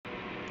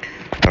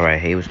Alright,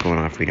 hey, what's going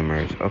on,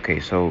 Freedomers? Okay,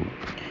 so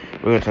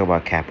we're gonna talk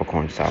about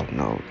Capricorn South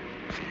Node.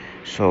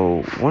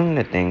 So one of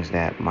the things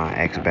that my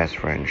ex-best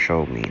friend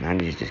showed me, and I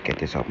need to just get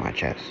this off my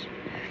chest,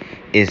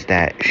 is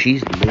that she's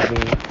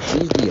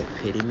the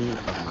epitome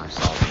of my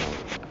South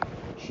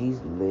Node. She's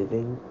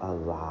living a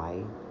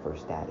lie for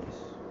status.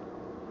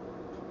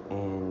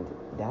 And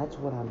that's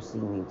what I'm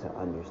seeming to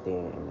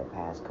understand in the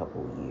past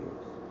couple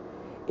years,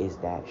 is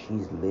that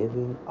she's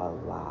living a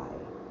lie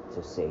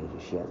to say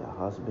that she has a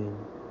husband,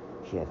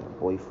 she has a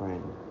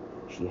boyfriend,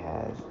 she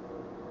has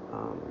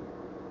a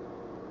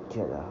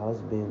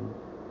husband,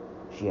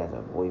 she has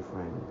a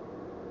boyfriend,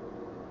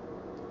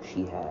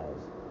 she has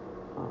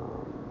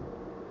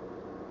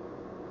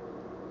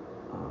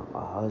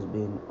a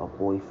husband, a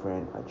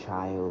boyfriend, a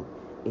child.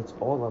 It's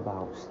all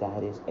about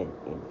status and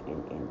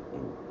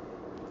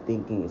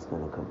thinking it's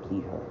going to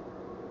complete her.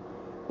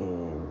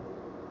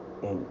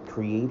 And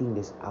creating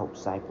this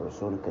outside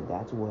persona, because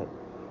that's what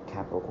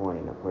Capricorn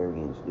and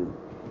Aquarians do.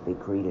 They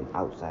create an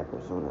outside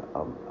persona.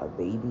 A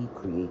baby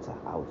creates an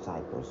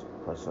outside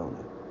persona,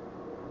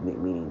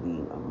 meaning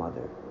being a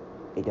mother.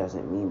 It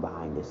doesn't mean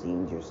behind the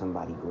scenes you're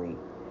somebody great.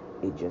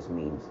 It just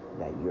means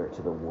that you're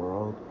to the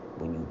world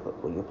when you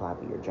apply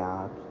for your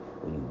jobs,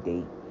 when you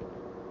date,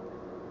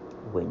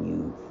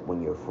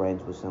 when you're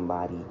friends with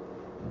somebody.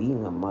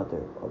 Being a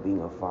mother or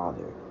being a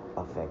father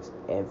affects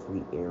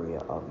every area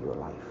of your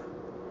life.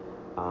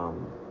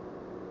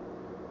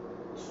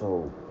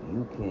 So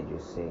you can't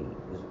just say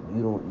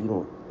you don't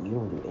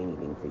do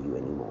anything for you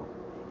anymore,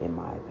 in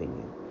my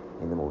opinion,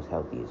 in the most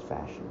healthiest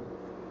fashion.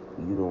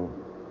 You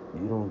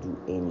don't do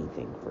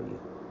anything for you.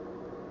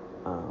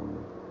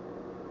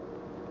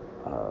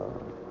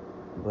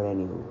 But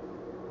anywho,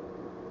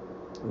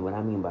 what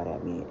I mean by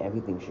that, meaning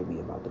everything should be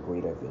about the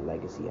greater of your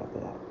legacy after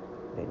that.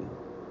 Anywho.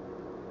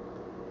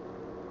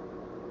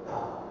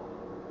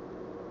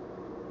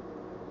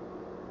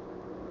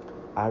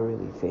 I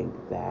really think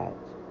that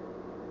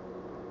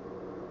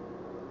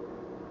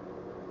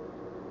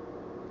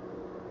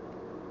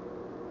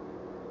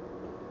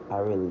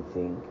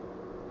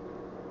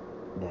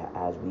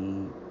as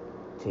we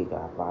take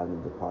our final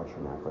departure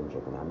in our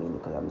friendship, and I mean it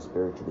because I'm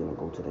spiritually going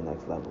to go to the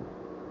next level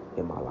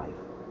in my life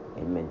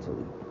and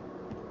mentally.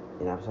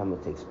 And after I'm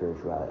going to take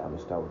spirituality, I'm going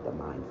to start with the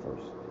mind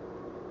first.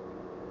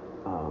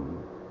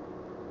 On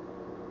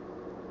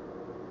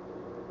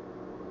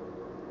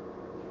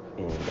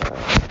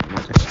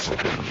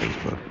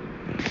Facebook,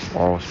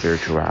 all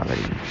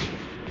spirituality.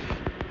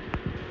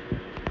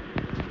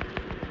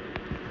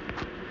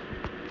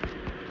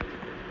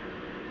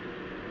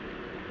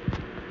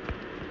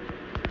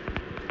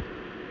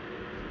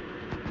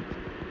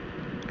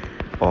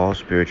 All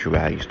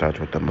spirituality starts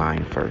with the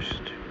mind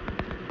first.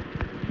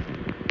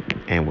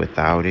 And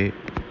without it,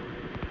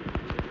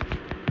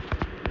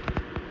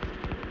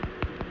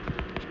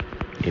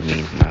 it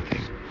means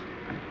nothing.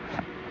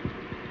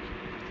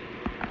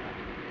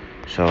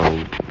 So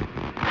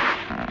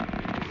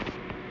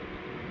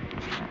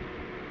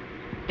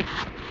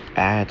I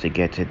had to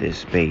get to this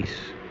space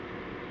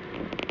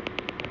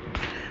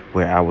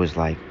where I was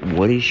like,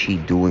 what is she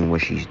doing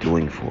what she's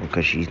doing for?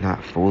 Because she's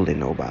not fooling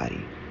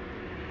nobody.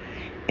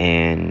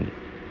 And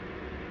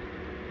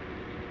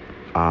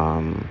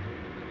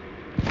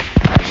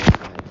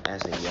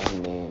as a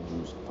young man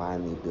who's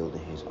finally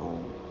building his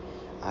own,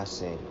 I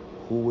said,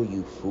 who are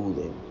you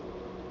fooling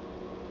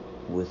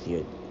with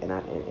your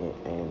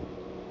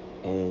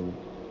and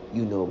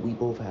you know, we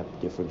both have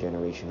different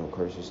generational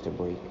curses to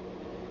break,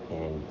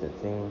 and the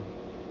thing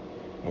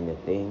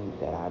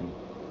that I'm,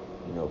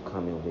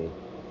 coming with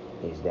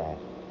is that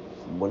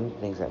one of the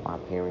things that my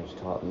parents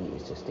taught me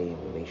is to stay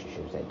in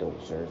relationships that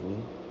don't serve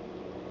me,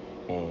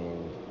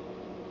 and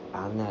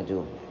I'm not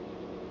doing that.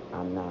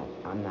 I'm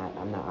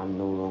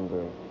no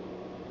longer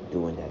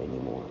doing that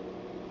anymore.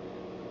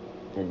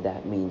 And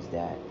that means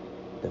that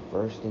the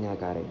first thing I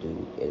gotta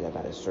do is I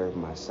gotta serve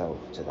myself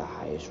to the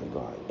highest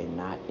regard, and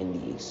not in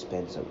the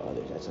expense of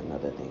others. That's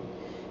another thing.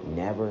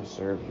 Never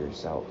serve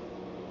yourself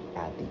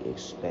at the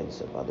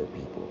expense of other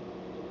people.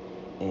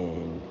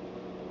 And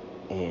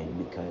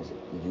because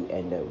you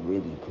end up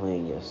really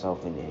playing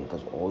yourself in there,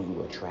 because all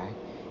you attract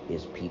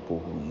is people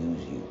who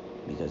use you,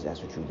 because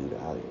that's what you do to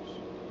others.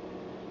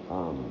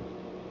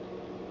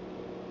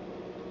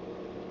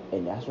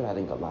 And that's what I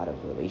think a lot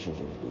of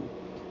relationships do.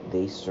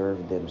 They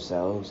serve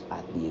themselves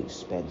at the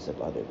expense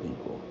of other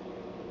people.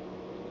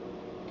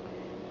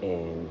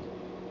 And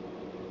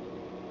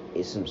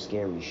it's some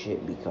scary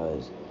shit,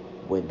 because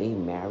when they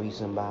marry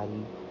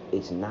somebody,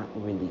 it's not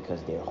really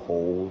because they're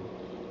whole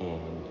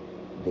and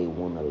they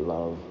want to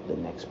love the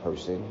next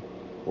person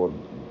or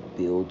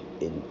build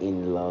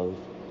in love,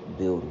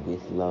 build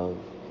with love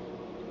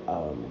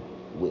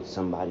with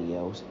somebody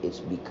else. It's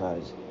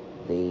because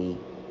they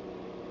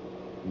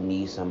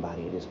need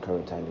somebody at this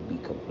current time to be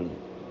complete.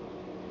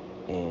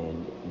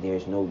 And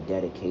there's no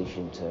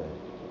dedication to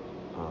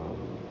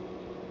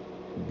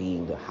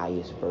being the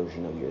highest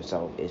version of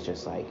yourself. It's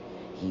just like,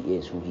 he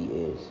is who he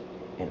is.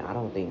 And I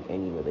don't think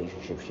any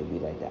relationship should be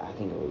like that. I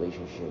think a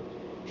relationship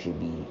should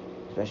be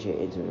especially an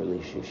intimate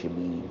relationship, should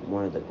be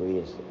one of the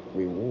greatest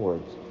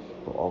rewards,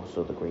 but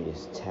also the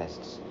greatest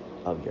tests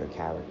of your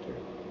character.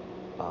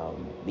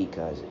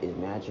 Because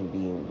imagine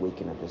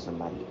waking up to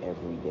somebody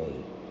every day,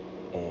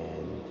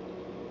 and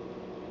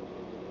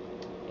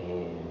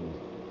and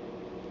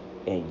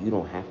and you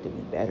don't have to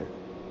be better.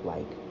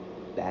 Like,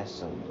 that's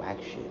some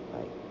whack shit.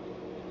 Like,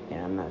 and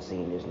I'm not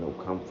saying there's no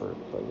comfort,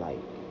 but like,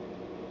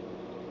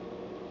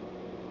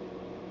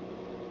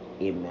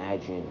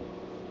 imagine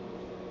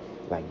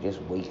like just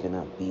waking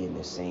up being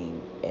the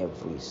same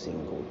every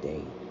single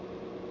day.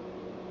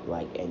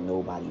 Like, and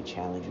nobody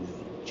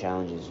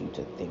challenges you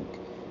to think,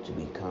 to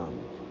become,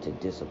 to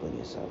discipline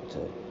yourself,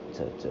 to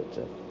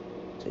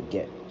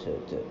get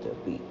to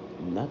be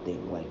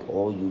nothing. Like,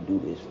 all you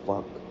do is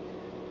fuck,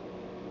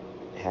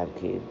 have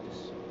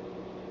kids,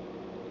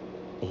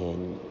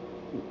 and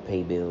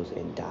pay bills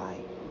and die.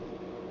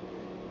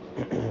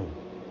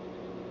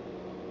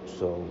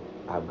 So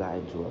I've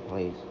gotten to a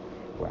place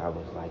where I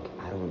was like,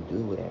 I don't do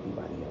what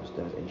everybody else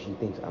does. And she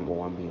thinks I'm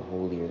being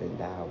holier than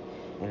thou.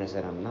 And I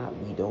said, I'm not.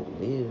 We don't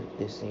live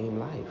the same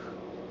life.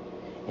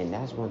 And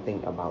that's one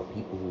thing about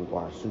people who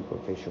are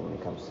superficial when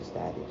it comes to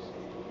status.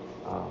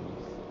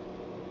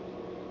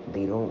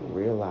 They don't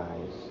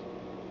realize,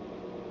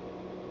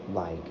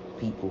 like,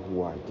 people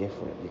who are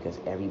different, because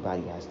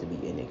everybody has to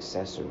be an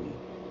accessory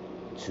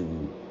to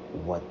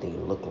what they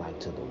look like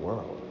to the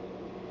world.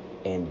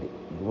 And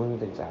one of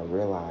the things I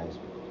realized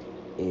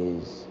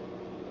is,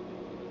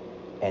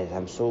 as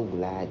I'm so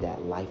glad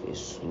that life is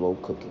slow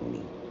cooking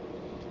me,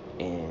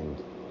 and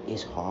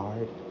it's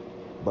hard,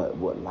 but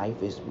what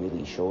life is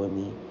really showing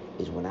me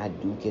is when I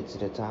do get to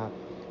the top,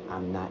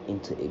 I'm not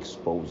into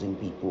exposing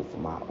people for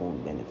my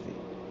own benefit.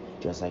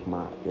 Just like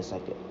another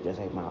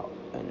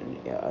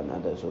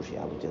associate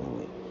I was dealing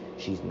with.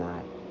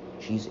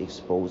 She's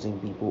exposing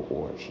people,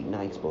 or she's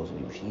not exposing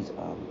people, she's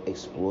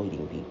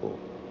exploiting people.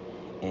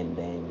 And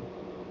then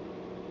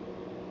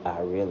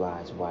I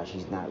realized why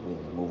she's not really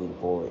moving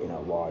forward in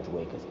a large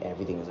way, because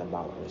everything is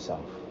about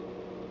herself.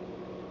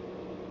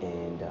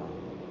 And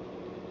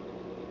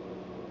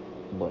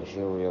but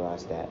she'll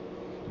realize that,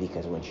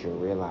 because when she'll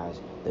realize,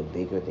 the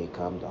bigger they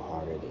come, the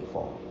harder they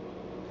fall.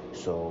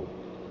 So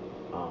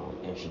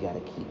and she got to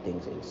keep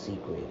things in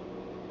secret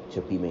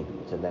to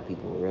let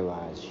people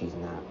realize she's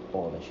not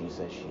all that she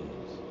says she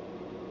is.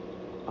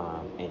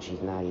 And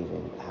she's not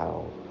even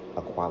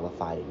a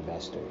qualified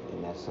investor,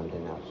 and that's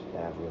something else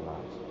that I've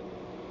realized.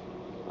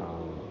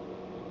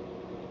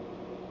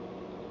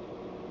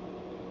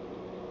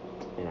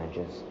 And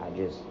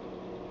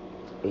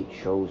it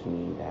shows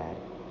me that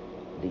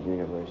the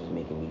universe is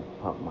making me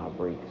pump my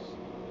brakes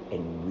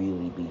and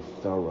really be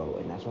thorough.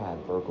 And that's why I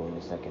have Virgo in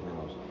the second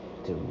house,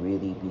 to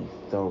really be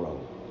thorough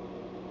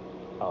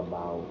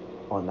about,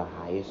 on the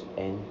highest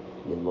end.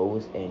 The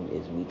lowest end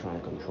is me trying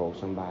to control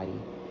somebody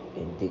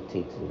and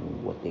dictate to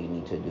them what they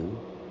need to do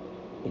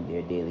in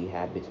their daily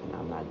habits, and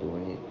I'm not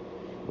doing it.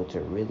 But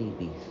to really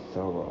be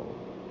thorough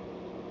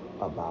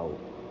about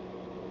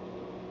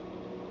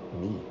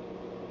me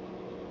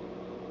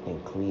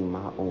and clean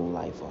my own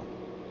life up.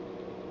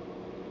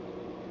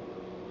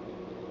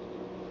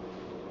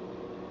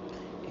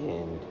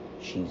 And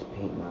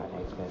my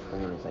ex-best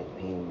friend is like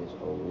painting this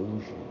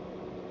illusion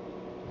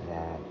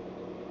that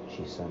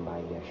she's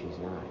somebody that she's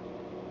not.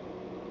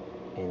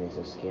 And it's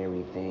a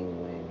scary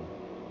thing when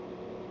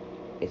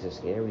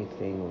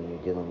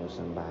you're dealing with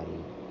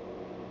somebody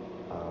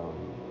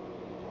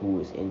who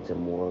is into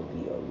more of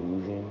the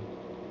illusion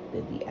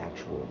than the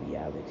actual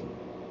reality.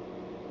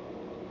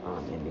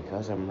 And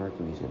because of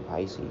Mercury's in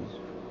Pisces,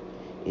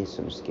 it's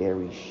some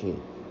scary shit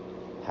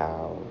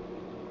how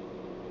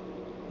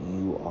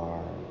you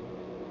are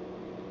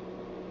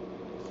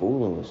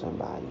fooling with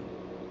somebody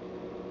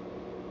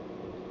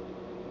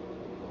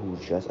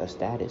who's just a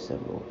status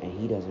symbol, and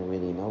he doesn't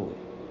really know it.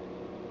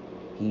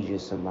 He's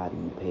just somebody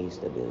who pays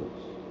the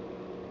bills.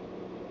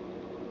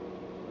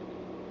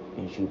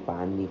 And she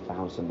finally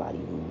found somebody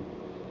who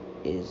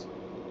is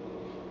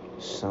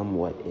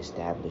somewhat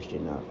established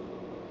enough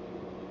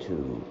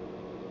to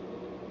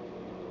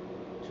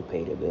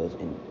pay the bills.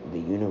 And the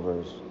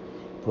universe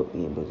put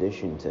me in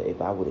position to,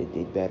 if I would have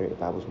did better,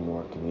 if I was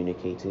more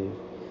communicative,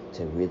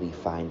 to really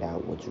find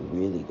out what's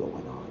really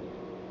going on.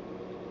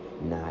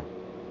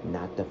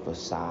 Not the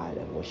facade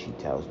of what she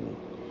tells me,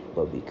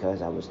 but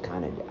because I was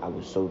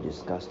so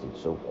disgusted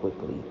so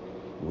quickly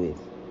with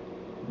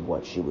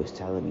what she was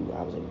telling me, where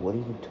I was like, what are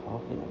you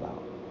talking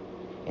about?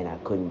 And I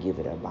couldn't give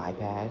it a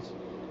bypass.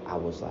 I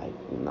was like,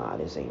 nah,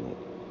 this ain't it,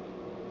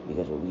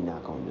 because what we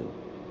not gonna do.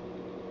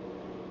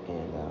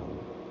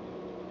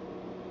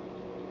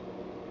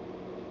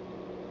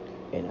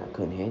 And I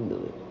couldn't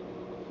handle it.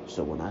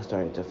 So when I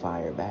started to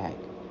fire back,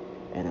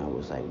 and I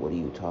was like, what are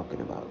you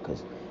talking about?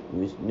 Because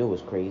you know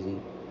what's crazy?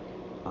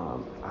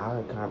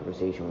 Our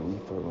conversation when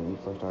we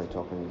first started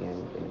talking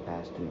again in the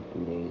past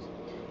 2-3 days,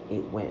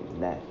 it went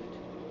left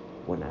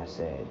when I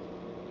said,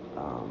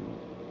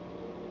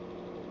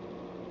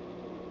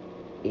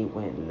 it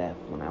went left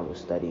when I was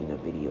studying a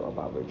video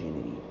about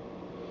virginity.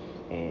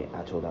 And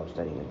I told her I was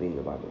studying a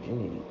video about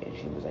virginity, and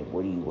she was like,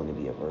 "What do you want to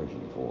be a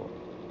virgin for?"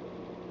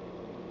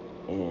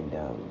 And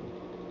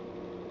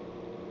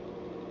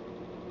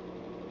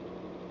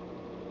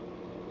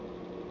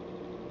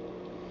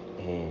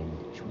and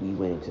we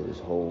went into this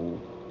whole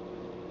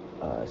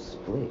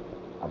split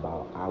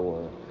about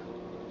our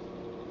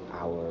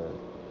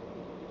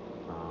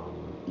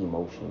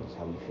emotions,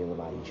 how we feel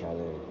about each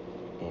other,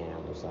 and I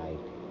was like,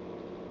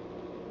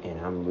 and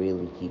I'm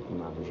really keeping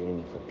my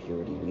virginity for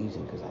purity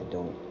reason because I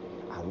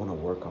want to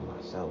work on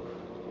myself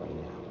right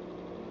now.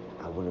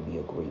 I want to be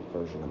a great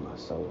version of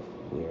myself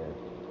where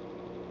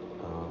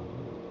um,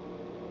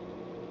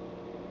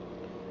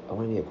 I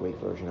want to be a great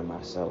version of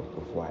myself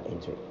before I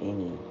enter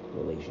any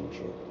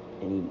relationship,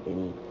 any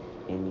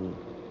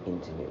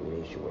intimate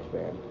relationship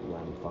where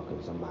I'm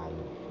fucking somebody,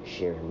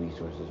 sharing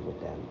resources with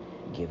them,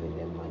 giving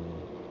them money,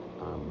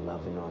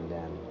 loving on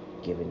them,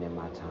 giving them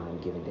my time,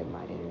 giving them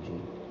my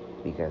energy,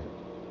 because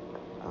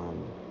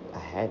I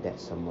had that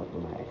somewhat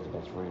with my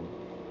ex-best friend,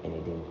 and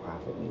it didn't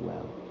profit me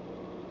well.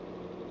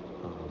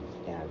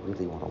 And I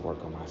really want to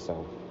work on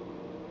myself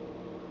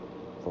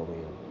for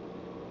real.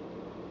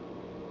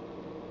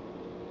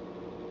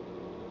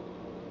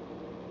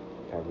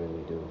 I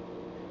really do.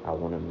 I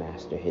want to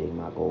master hitting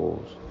my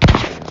goals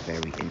in a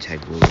very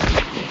integral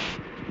way.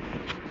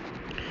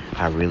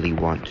 I really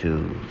want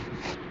to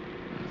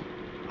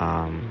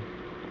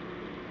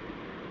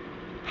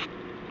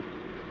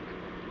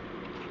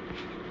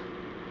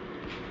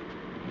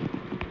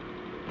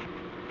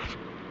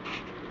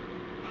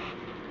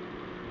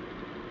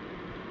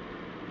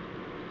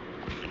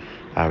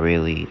I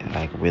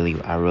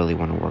really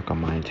want to work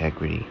on my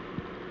integrity.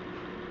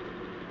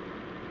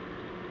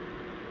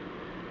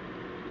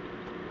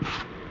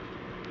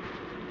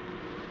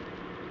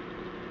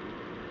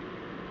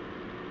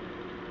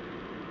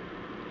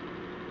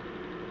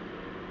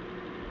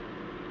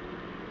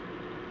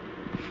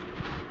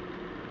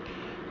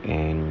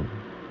 And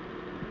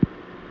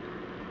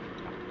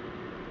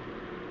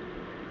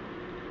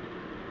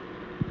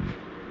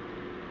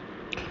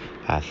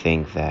I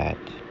think that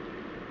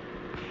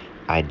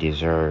I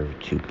deserve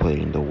to put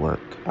in the work.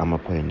 I'm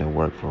going to put in the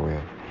work for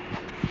real.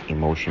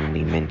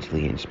 Emotionally,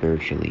 mentally, and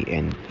spiritually.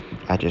 And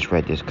I just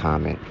read this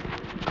comment.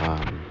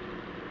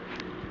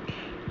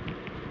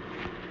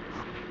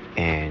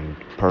 And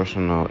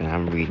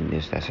I'm reading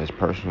this that says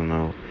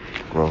personal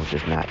growth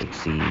does not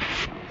exceed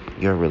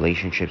your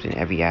relationships in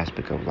every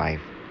aspect of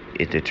life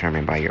is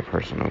determined by your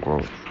personal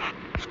growth.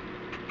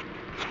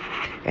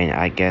 And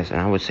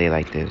I would say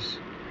like this,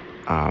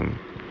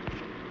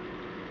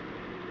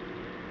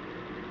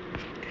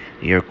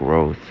 your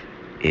growth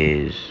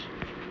is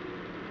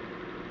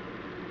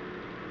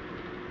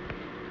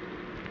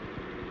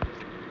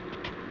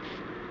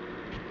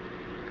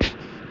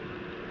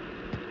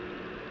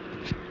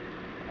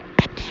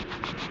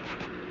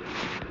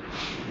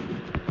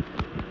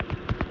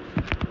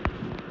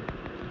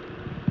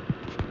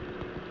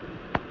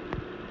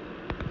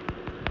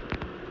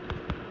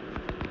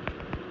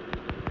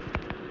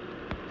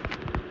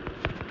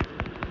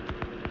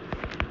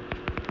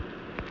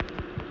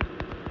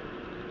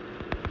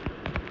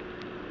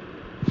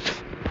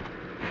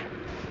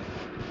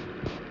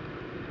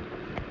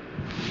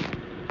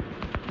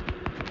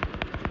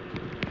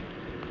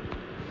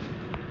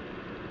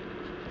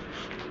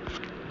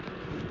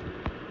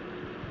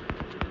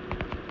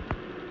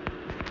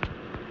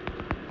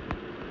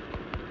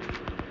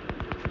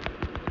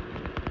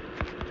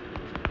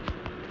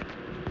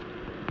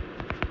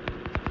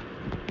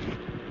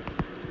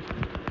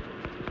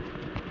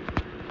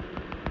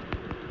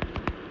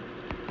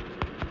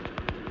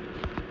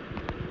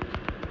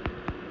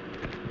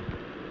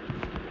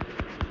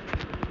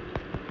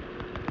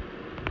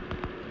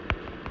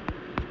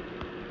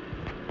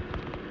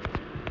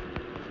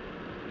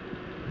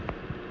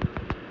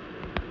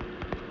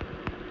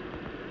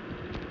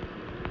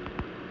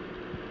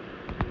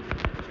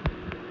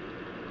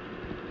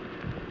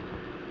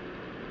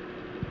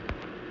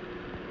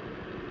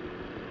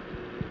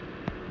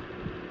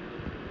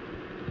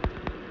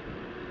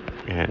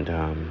and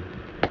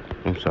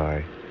I'm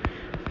sorry.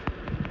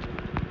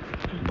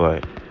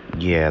 But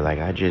yeah, like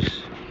every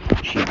time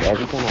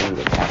I meet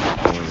a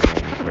Capricorn or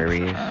an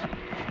Aquarius,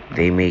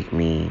 they make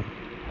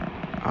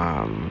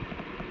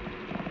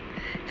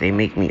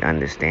me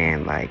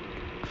understand like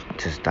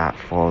to stop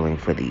falling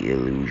for the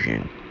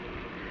illusion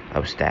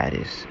of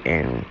status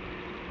and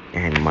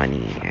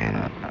money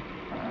and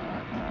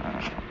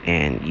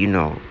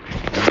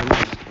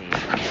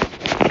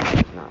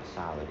it's not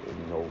solid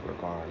in no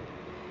regard,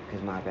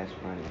 because my ex-best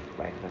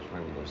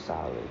friend was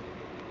solid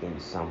in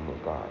some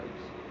regards,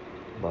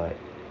 but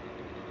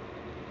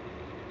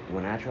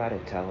when I tried to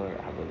tell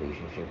her our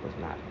relationship was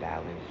not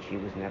balanced, she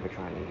was never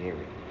trying to hear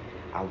it.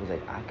 I was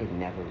like, I could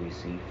never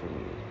receive from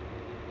you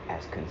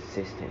as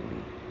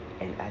consistently.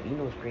 And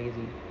what's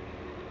crazy?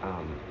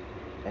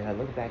 As I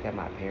look back at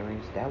my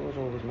parents, that was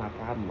always my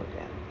problem with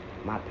them.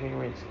 My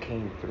parents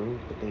came through,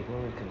 but they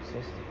weren't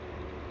consistent.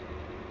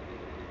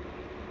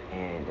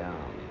 And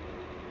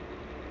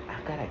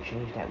I gotta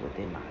change that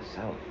within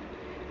myself.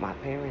 My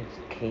parents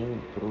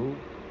came through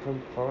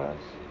for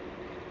us,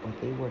 but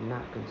they were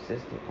not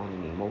consistent on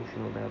an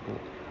emotional level,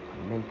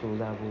 a mental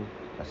level,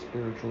 a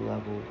spiritual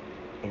level,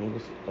 and it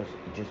was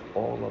just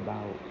all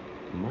about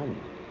money.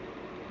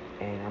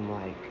 And I'm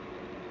like,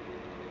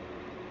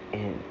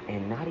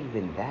 and not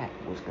even that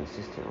was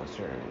consistent on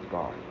certain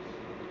regards.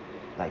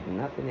 Like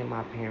nothing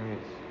my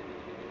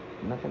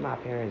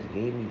parents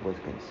gave me was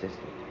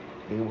consistent.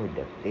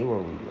 They were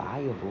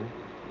reliable,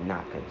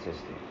 not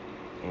consistent.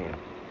 And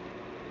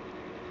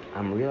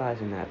I'm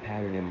realizing that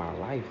pattern in my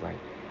life. Like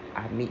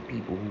I meet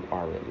people who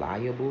are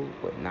reliable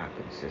but not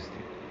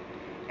consistent.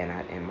 And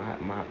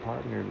my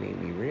partner made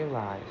me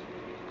realize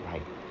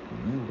like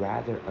you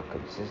rather a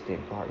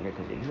consistent partner,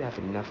 because if you have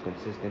enough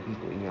consistent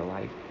people in your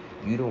life,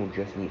 you don't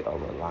just need a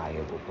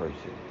reliable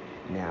person.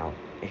 Now,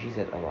 and she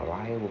said a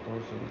reliable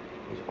person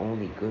is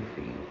only good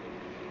for you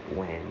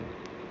when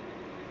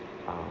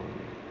um,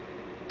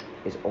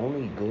 it's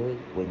only good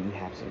when you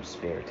have some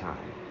spare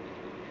time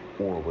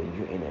or when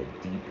you're in a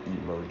deep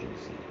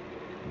emergency.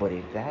 But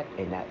if that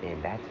and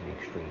that's an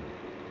extreme.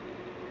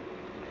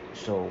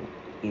 So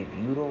if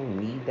you don't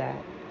need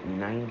that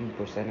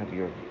 90% of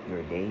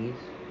your days,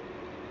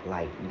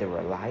 like the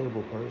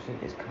reliable person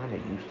is kind of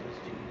useless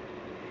to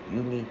you.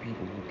 You need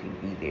people who can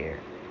be there.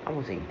 I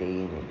won't say day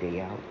in and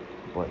day out,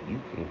 but you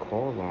can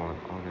call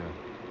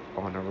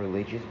on a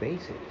religious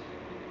basis.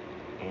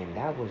 And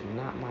that was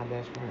not my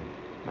best friend.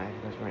 My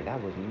best friend,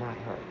 that was not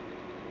her.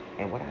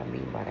 And what I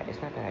mean by that,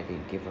 it's not that I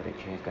didn't give her the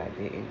chance, that I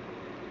didn't.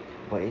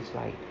 But it's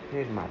like,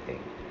 here's my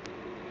thing.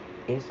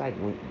 It's like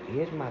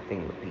here's my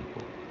thing with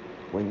people.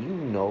 When you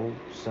know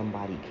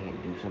somebody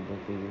can't do something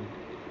for you,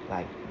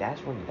 like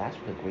that's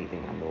the great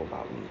thing I know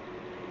about me.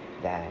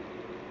 That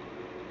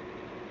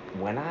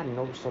when I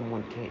know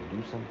someone can't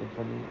do something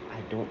for me,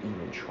 I don't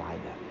even try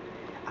them.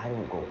 I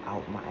don't go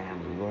out and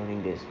I'm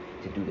learning this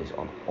to do this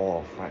on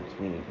all fronts,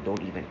 meaning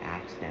don't even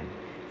ask them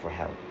for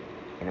help.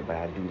 But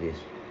I do this,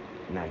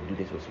 and I do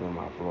this with some of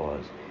my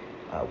bros,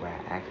 where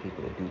I ask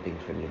people to do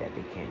things for me that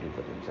they can't do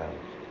for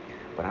themselves.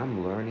 But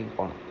I'm learning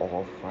on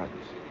all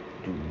fronts.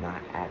 Do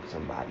not ask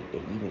somebody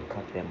and even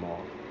cut them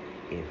off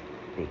if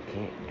they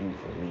can't do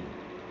for me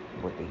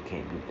what they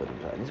can't do for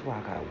themselves. And this is why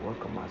I gotta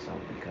work on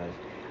myself, because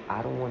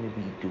I don't want to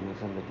be doing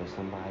something for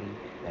somebody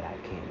that I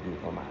can't do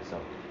for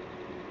myself.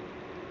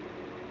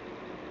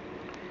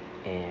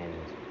 And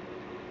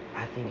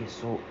I think it's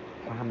so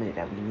prominent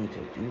that we need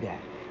to do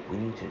that. We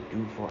need to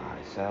do for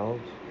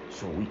ourselves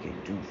so we can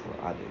do for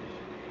others.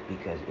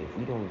 Because if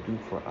we don't do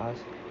for us,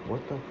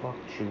 what the fuck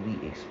should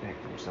we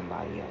expect from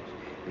somebody else?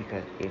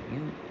 Because if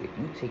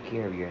you take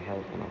care of your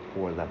health on a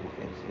poor level,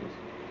 for instance,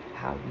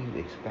 how do you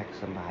expect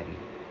somebody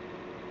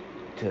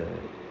to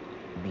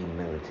be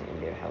militant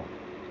in their health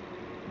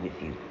with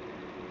you?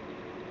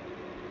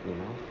 You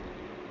know?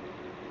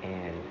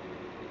 And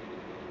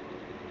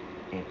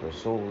and for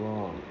so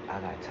long, I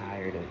got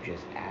tired of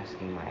just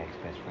asking my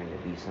ex-best friend to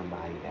be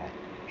somebody that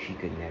she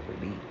could never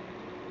be.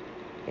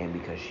 And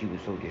because she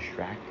was so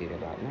distracted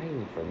about, not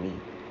even for me,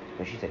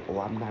 but she said, oh,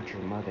 I'm not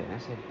your mother. And I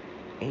said,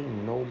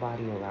 ain't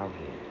nobody around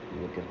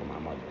here looking for my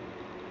mother.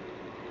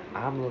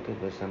 I'm looking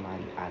for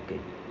somebody I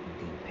could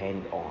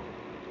depend on,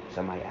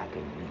 somebody I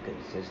can be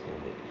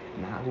consistent with,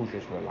 not who's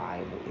just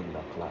reliable in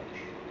the clutch.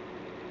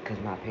 Because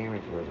my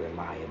parents were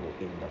reliable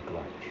in the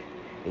clutch.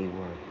 They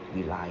were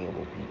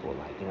reliable people.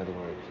 Like, in other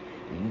words,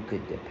 you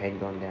could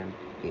depend on them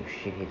if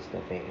shit hits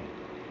the fan.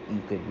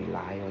 You could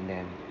rely on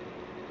them,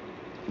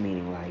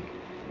 meaning like,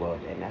 well,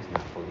 and that's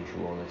not fully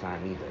true all the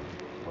time either,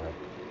 but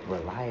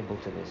reliable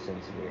to the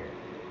sense where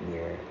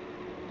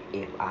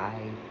if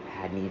I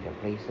had needed a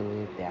place to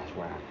live, that's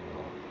where I can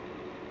go.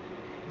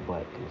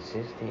 But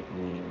consistent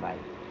meaning like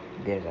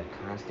there's a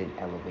constant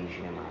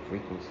elevation in my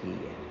frequency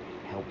and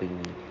helping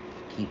me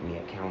keep me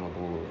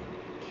accountable and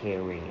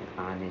caring and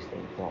honest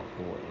and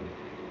thoughtful and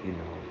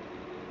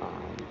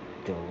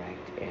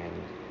direct and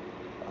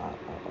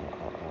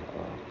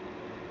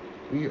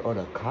we are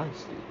the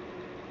constant.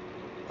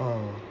 Uh,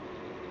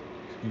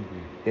 Excuse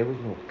me. There was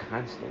no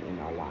constant in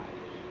our lives,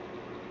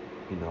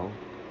 you know.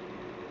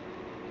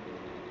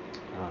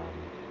 Um,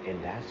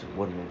 and that's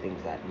one of the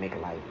things that make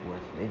life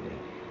worth living.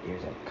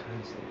 There's a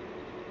constant.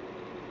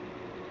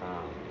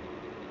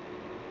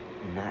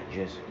 Not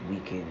just we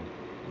can.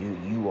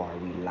 You are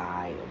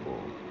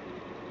reliable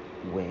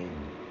when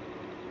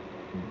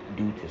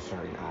due to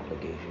certain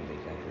obligations,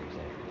 etc.,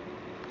 etc.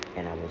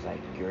 And I was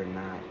like, you're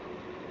not.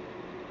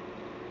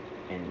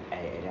 And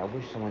I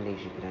wish one day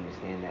she could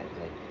understand that,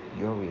 like,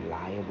 you're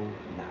reliable,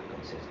 not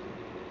consistent.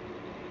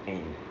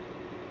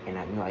 And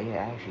I know I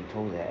actually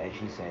told her, and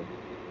she said,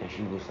 and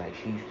she was like,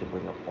 she used to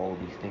bring up all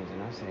these things,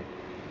 and I said,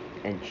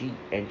 and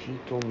she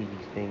told me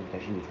these things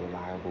that she was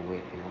reliable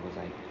with, and I was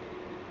like,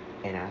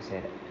 and I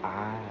said,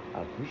 I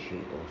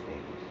appreciate those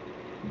things,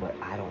 but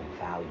I don't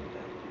value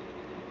them.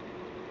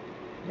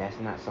 That's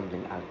not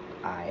something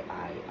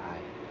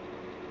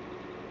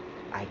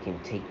I can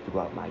take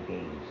throughout my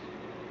days.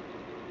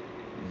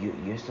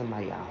 You're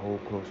somebody I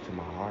hold close to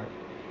my heart,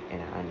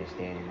 and I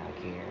understand and I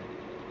care,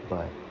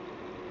 but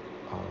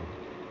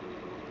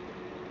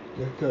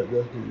That's not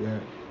nothing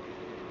that.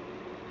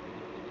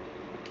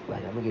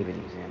 Like, I'm gonna give an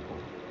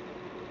example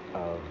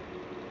of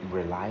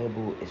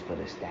reliable is for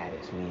the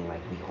status, meaning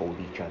like we hold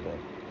each other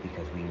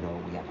because we know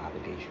we have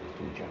obligations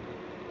to each other.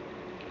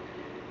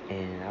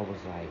 And I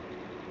was like,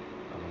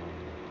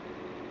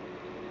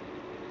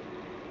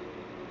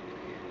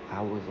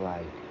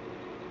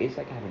 it's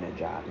like having a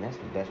job, and that's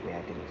the best way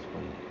I can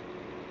explain it.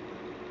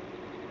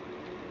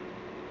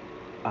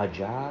 A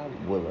job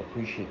will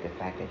appreciate the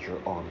fact that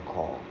you're on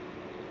call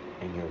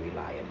and you're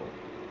reliable,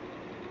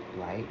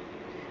 right?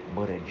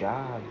 But a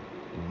job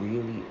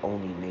really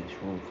only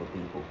makes room for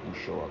people who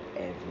show up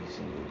every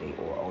single day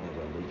or on a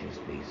religious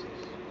basis.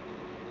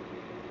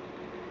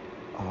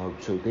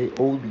 So they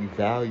only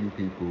value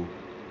people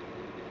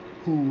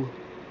who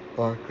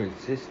are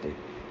consistent,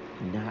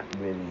 not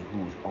really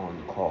who's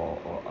on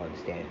call or on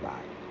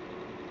standby.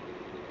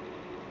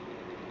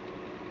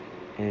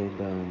 And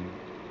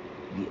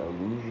the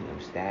illusion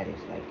of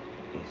status, like,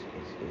 is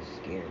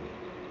scary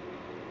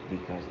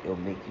because it'll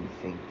make you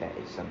think that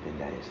it's something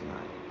that it's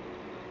not.